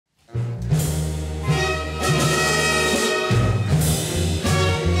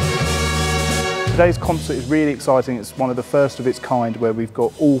Today's concert is really exciting. It's one of the first of its kind where we've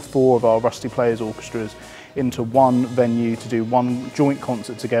got all 4 of our Rusty Players Orchestras into one venue to do one joint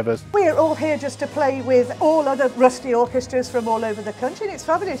concert together. We're all here just to play with all other Rusty orchestras from all over the country, and it's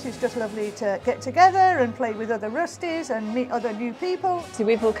fabulous. It's just lovely to get together and play with other Rusties and meet other new people. So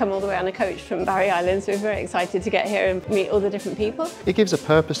we've all come all the way on a coach from Barry Island, so we're very excited to get here and meet all the different people. It gives a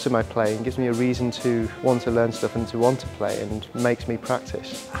purpose to my playing, gives me a reason to want to learn stuff and to want to play, and makes me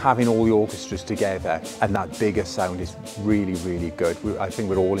practice. Having all the orchestras together and that bigger sound is really, really good. I think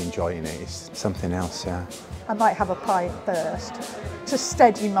we're all enjoying it. It's something else, yeah. I might have a pint first to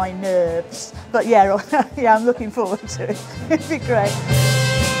steady my nerves, but yeah, yeah, I'm looking forward to it. It'd be great.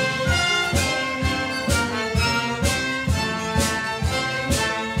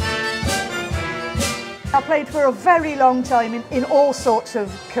 I played for a very long time in all sorts of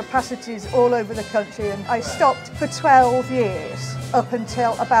capacities all over the country, and I stopped for 12 years up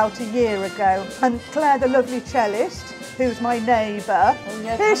until about a year ago. And Claire, the lovely cellist, who's my neighbour,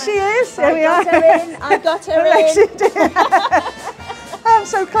 here she is. Here we are. I've got her in.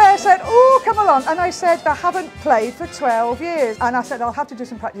 So Claire said, oh, come along. And I said, I haven't played for 12 years. And I said, I'll have to do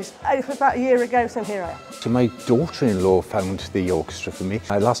some practice. It was about a year ago, so here I am. So my daughter-in-law found the orchestra for me.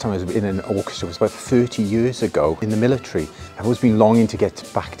 Last time I was in an orchestra was about 30 years ago in the military. I've always been longing to get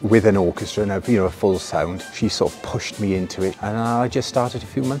back with an orchestra and a full sound. She sort of pushed me into it, and I just started a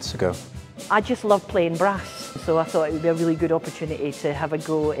few months ago. I just love playing brass, so I thought it would be a really good opportunity to have a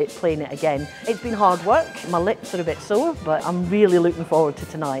go at playing it again. It's been hard work, my lips are a bit sore, but I'm really looking forward to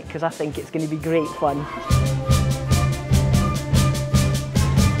tonight because I think it's going to be great fun.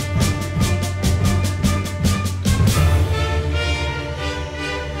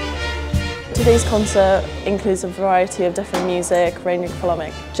 Today's concert includes a variety of different music, ranging from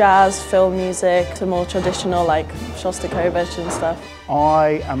like jazz, film music, to more traditional like Shostakovich and stuff.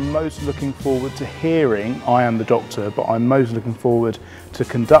 I am most looking forward to hearing I Am the Doctor, but I'm most looking forward to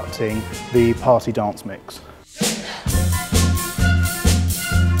conducting the party dance mix.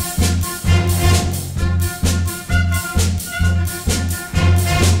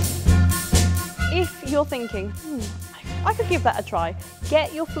 If you're thinking, I could give that a try,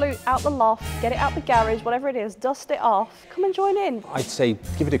 get your flute out the loft, get it out the garage, whatever it is, dust it off, come and join in. I'd say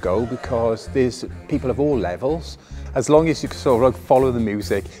give it a go because there's people of all levels. As long as you can sort of follow the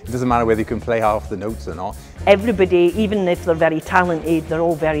music, it doesn't matter whether you can play half the notes or not. Everybody, even if they're very talented, they're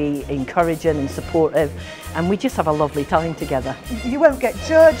all very encouraging and supportive, and we just have a lovely time together. You won't get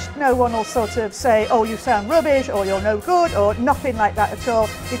judged, no one will sort of say, oh, you sound rubbish, or you're no good, or nothing like that at all.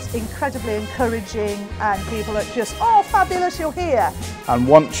 It's incredibly encouraging, and people are just, oh, fabulous, you're here. And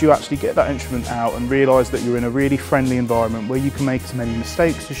once you actually get that instrument out and realise that you're in a really friendly environment where you can make as many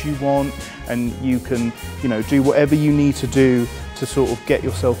mistakes as you want, and you can, do whatever you need to do to sort of get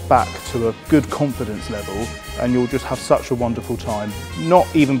yourself back to a good confidence level, and you'll just have such a wonderful time. Not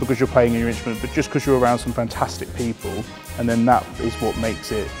even because you're playing your instrument, but just because you're around some fantastic people, and then that is what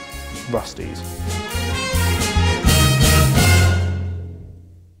makes it Rusty's.